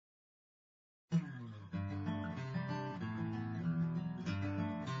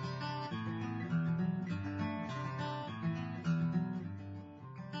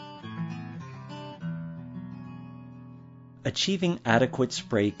Achieving adequate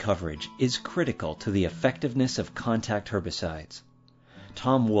spray coverage is critical to the effectiveness of contact herbicides.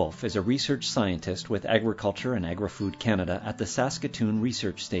 Tom Wolfe is a research scientist with Agriculture and Agri-Food Canada at the Saskatoon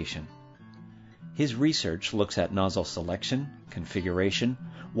Research Station. His research looks at nozzle selection, configuration,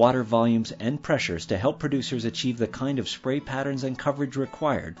 water volumes, and pressures to help producers achieve the kind of spray patterns and coverage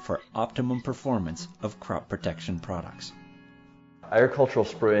required for optimum performance of crop protection products. Agricultural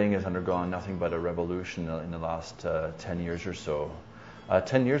spraying has undergone nothing but a revolution in the last 10 years or so.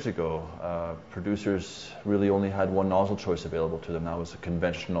 10 years ago, producers really only had one nozzle choice available to them. That was a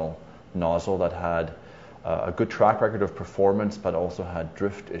conventional nozzle that had a good track record of performance but also had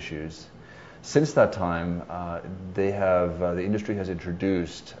drift issues. Since that time, the industry has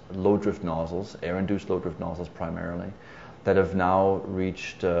introduced low drift nozzles, air-induced low drift nozzles primarily, that have now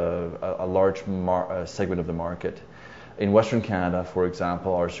reached a large segment of the market. In Western Canada, for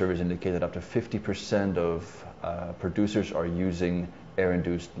example, our surveys indicate that up to 50% of producers are using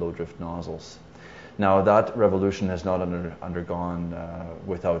air-induced low drift nozzles. Now that revolution has not undergone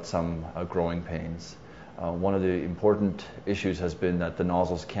without some growing pains. One of the important issues has been that the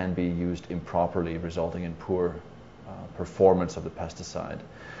nozzles can be used improperly, resulting in poor performance of the pesticide.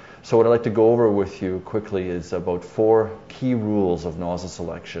 So what I'd like to go over with you quickly is about 4 key rules of nozzle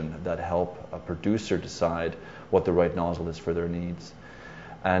selection that help a producer decide what the right nozzle is for their needs.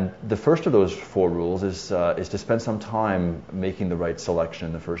 And the first of those 4 rules is to spend some time making the right selection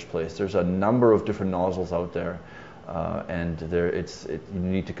in the first place. There's a number of different nozzles out there, and you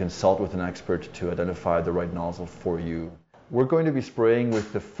need to consult with an expert to identify the right nozzle for you. We're going to be spraying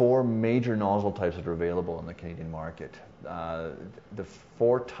with the 4 major nozzle types that are available in the Canadian market. The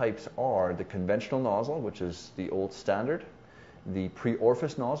 4 types are the conventional nozzle, which is the old standard, the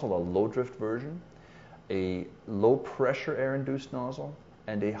pre-orifice nozzle, a low drift version, a low pressure air-induced nozzle,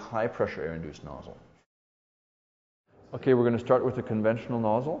 and a high pressure air-induced nozzle. Okay, we're going to start with the conventional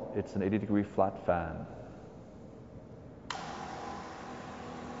nozzle. It's an 80-degree flat fan.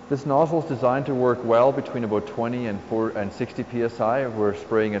 This nozzle is designed to work well between about 20 and 60 psi. We're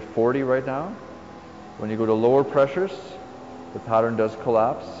spraying at 40 right now. When you go to lower pressures, the pattern does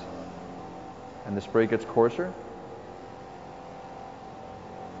collapse and the spray gets coarser.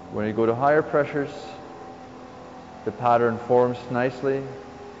 When you go to higher pressures, the pattern forms nicely,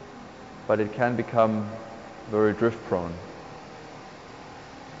 but it can become very drift prone.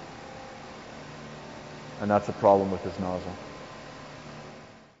 And that's a problem with this nozzle.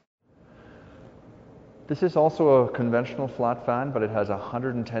 This is also a conventional flat fan, but it has a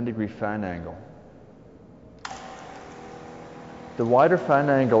 110-degree fan angle. The wider fan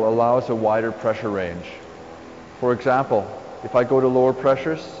angle allows a wider pressure range. For example, if I go to lower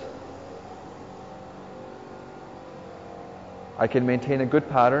pressures, I can maintain a good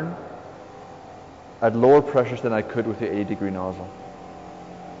pattern at lower pressures than I could with the 80-degree nozzle.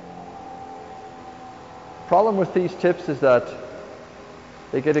 The problem with these tips is that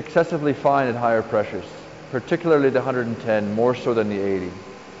they get excessively fine at higher pressures, particularly the 110, more so than the 80.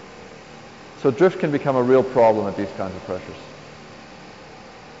 So drift can become a real problem at these kinds of pressures.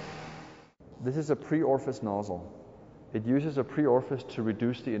 This is a pre-orifice nozzle. It uses a pre-orifice to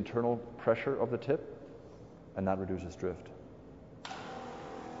reduce the internal pressure of the tip, and that reduces drift.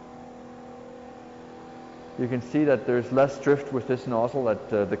 You can see that there's less drift with this nozzle at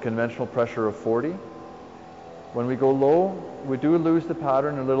the conventional pressure of 40. When we go low, we do lose the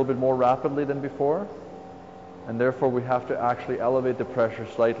pattern a little bit more rapidly than before, and therefore we have to actually elevate the pressure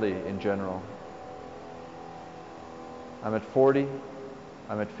slightly in general. I'm at 40,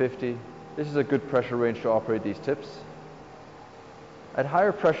 I'm at 50. This is a good pressure range to operate these tips. At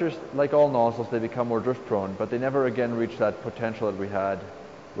higher pressures, like all nozzles, they become more drift prone, but they never again reach that potential that we had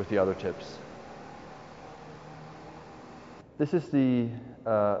with the other tips. This is the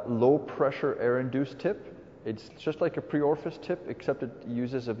low pressure air-induced tip. It's just like a pre-orifice tip, except it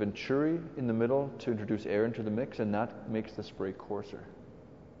uses a venturi in the middle to introduce air into the mix, and that makes the spray coarser.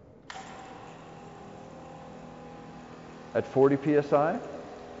 At 40 psi,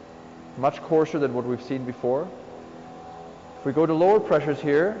 much coarser than what we've seen before. If we go to lower pressures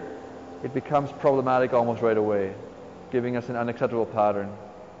here, it becomes problematic almost right away, giving us an unacceptable pattern.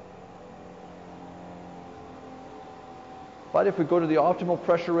 But if we go to the optimal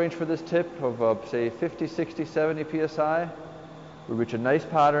pressure range for this tip of say 50, 60, 70 psi, we reach a nice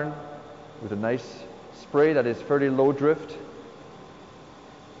pattern with a nice spray that is fairly low drift,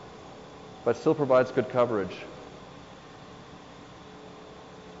 but still provides good coverage.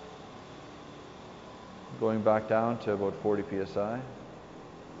 Going back down to about 40 psi.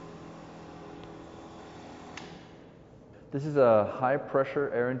 This is a high pressure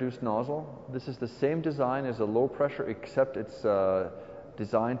air-induced nozzle. This is the same design as a low pressure, except it's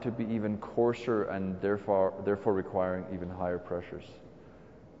designed to be even coarser and therefore requiring even higher pressures.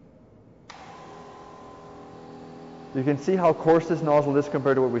 You can see how coarse this nozzle is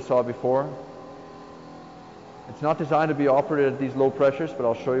compared to what we saw before. It's not designed to be operated at these low pressures, but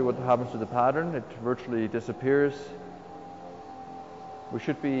I'll show you what happens to the pattern. It virtually disappears. We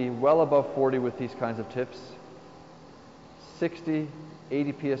should be well above 40 with these kinds of tips. 60,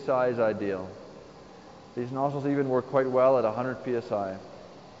 80 psi is ideal. These nozzles even work quite well at 100 psi.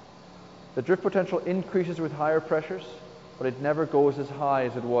 The drift potential increases with higher pressures, but it never goes as high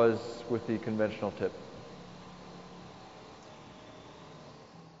as it was with the conventional tip.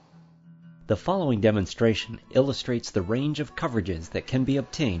 The following demonstration illustrates the range of coverages that can be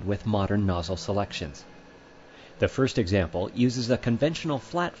obtained with modern nozzle selections. The first example uses a conventional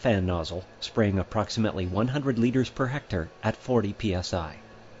flat fan nozzle spraying approximately 100 liters per hectare at 40 psi.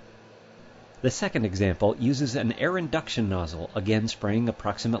 The second example uses an air induction nozzle, again spraying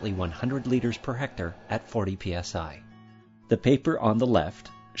approximately 100 liters per hectare at 40 psi. The paper on the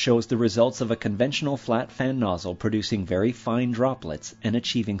left shows the results of a conventional flat fan nozzle producing very fine droplets and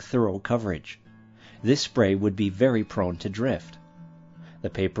achieving thorough coverage. This spray would be very prone to drift. The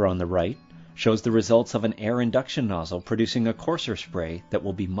paper on the right shows the results of an air induction nozzle producing a coarser spray that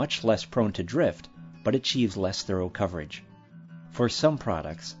will be much less prone to drift, but achieves less thorough coverage. For some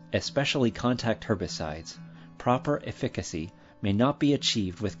products, especially contact herbicides, proper efficacy may not be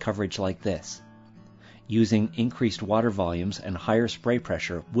achieved with coverage like this. Using increased water volumes and higher spray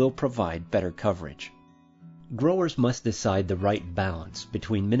pressure will provide better coverage. Growers must decide the right balance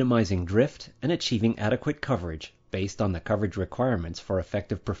between minimizing drift and achieving adequate coverage based on the coverage requirements for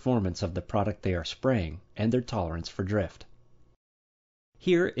effective performance of the product they are spraying and their tolerance for drift.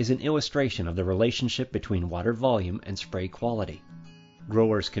 Here is an illustration of the relationship between water volume and spray quality.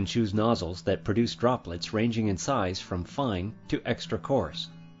 Growers can choose nozzles that produce droplets ranging in size from fine to extra coarse.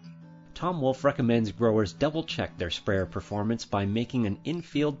 Tom Wolfe recommends growers double-check their sprayer performance by making an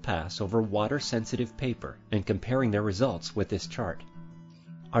in-field pass over water-sensitive paper and comparing their results with this chart.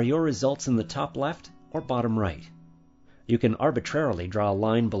 Are your results in the top left or bottom right? You can arbitrarily draw a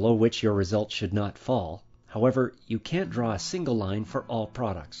line below which your results should not fall. However, you can't draw a single line for all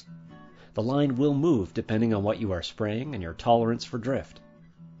products. The line will move depending on what you are spraying and your tolerance for drift.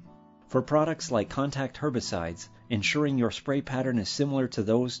 For products like contact herbicides, ensuring your spray pattern is similar to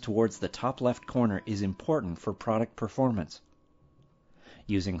those towards the top left corner is important for product performance.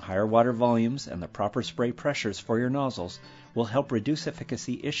 Using higher water volumes and the proper spray pressures for your nozzles will help reduce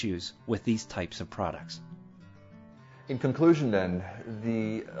efficacy issues with these types of products. In conclusion then,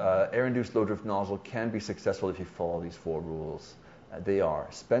 the air-induced low drift nozzle can be successful if you follow these 4 rules. They are: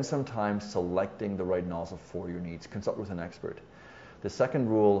 spend some time selecting the right nozzle for your needs. Consult with an expert. The second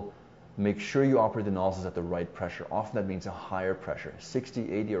rule: make sure you operate the nozzles at the right pressure. Often that means a higher pressure.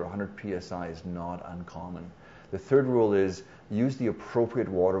 60, 80, or 100 psi is not uncommon. The third rule is use the appropriate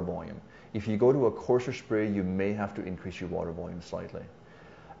water volume. If you go to a coarser spray, you may have to increase your water volume slightly.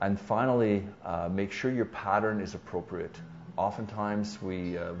 And finally, make sure your pattern is appropriate. Oftentimes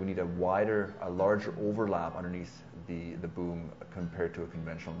we need a larger overlap underneath the boom compared to a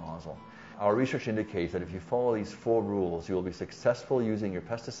conventional nozzle. Our research indicates that if you follow these 4 rules, you will be successful using your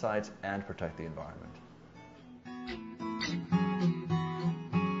pesticides and protect the environment.